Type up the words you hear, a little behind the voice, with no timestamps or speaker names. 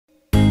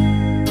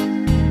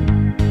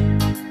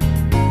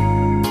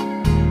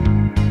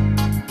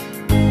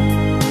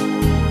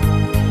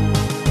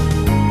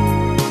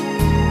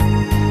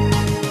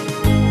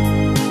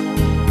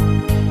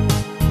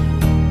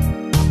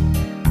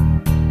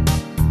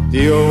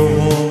The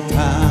old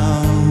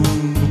town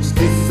looks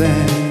the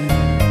same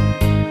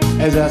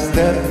as I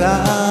step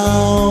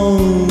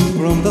down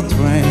from the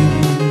train,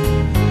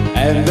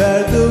 and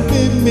there to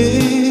meet me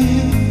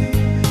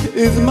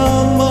is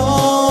my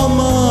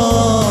mama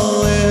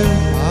and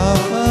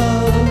papa.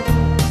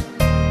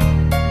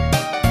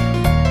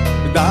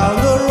 Down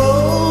the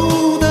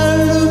road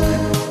I look,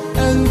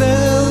 and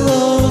there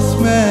was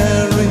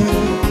Mary,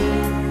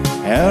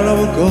 hair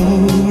of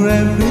gold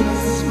and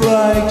lips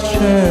like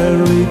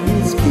cherry.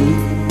 It's good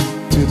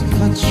to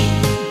touch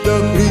the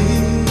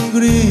green,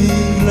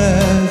 green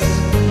grass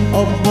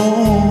of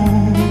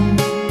home.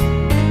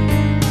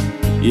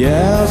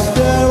 Yes,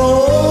 they're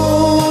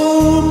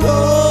all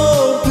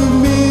come to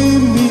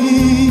meet me.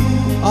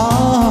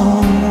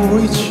 I'm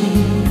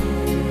reaching,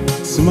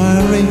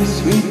 smiling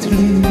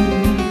sweetly.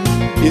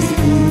 It's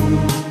good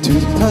to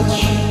touch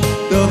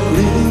the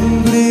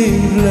green,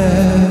 green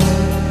grass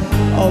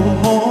of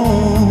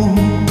home.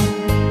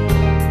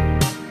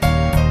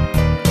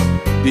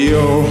 The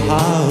old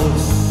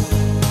house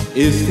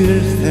is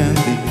still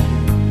standing,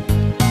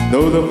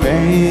 though the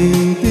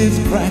paint is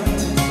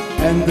cracked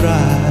and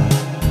dry.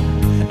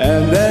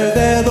 And there's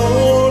that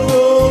old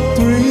oak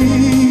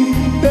tree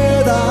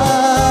that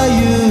I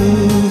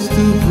used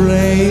to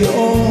play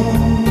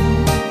on.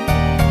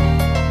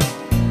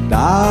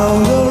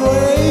 Down the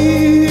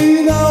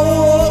lane I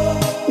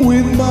walk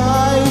with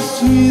my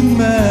sweet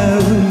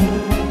Mary,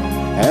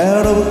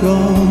 hair of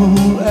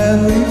gold and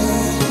lips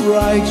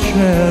like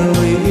cherry.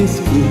 It's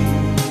good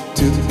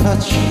to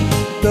touch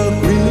the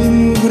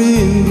green,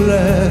 green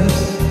grass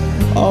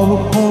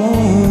of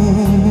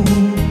home.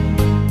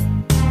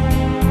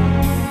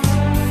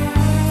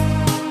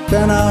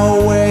 Then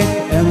I'll wait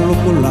and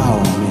look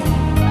around me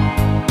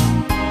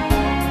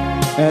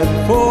at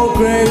four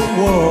great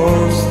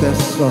worlds that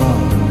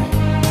surround me,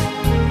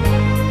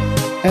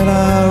 and I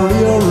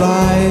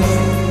realize,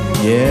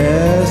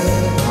 yes,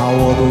 I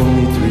was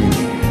only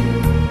dreaming.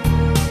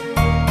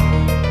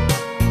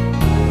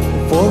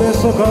 For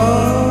there's a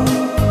girl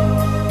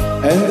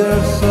and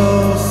there's a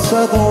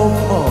sad old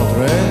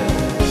portrait.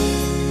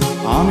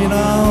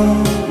 Amina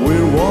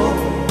will walk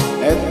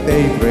at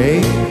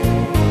daybreak.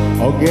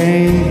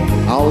 Again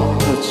I'll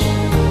touch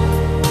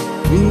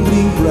green,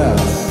 green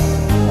grass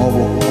of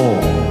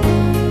home.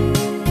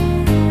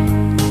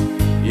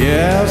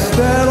 Yes,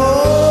 they'll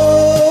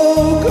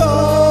all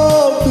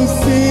come to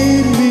see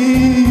me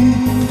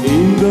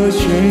in the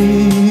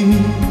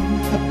shade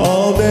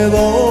of that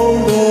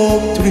old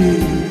oak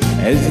tree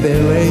as they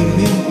lay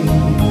me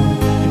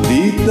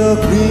beneath the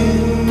green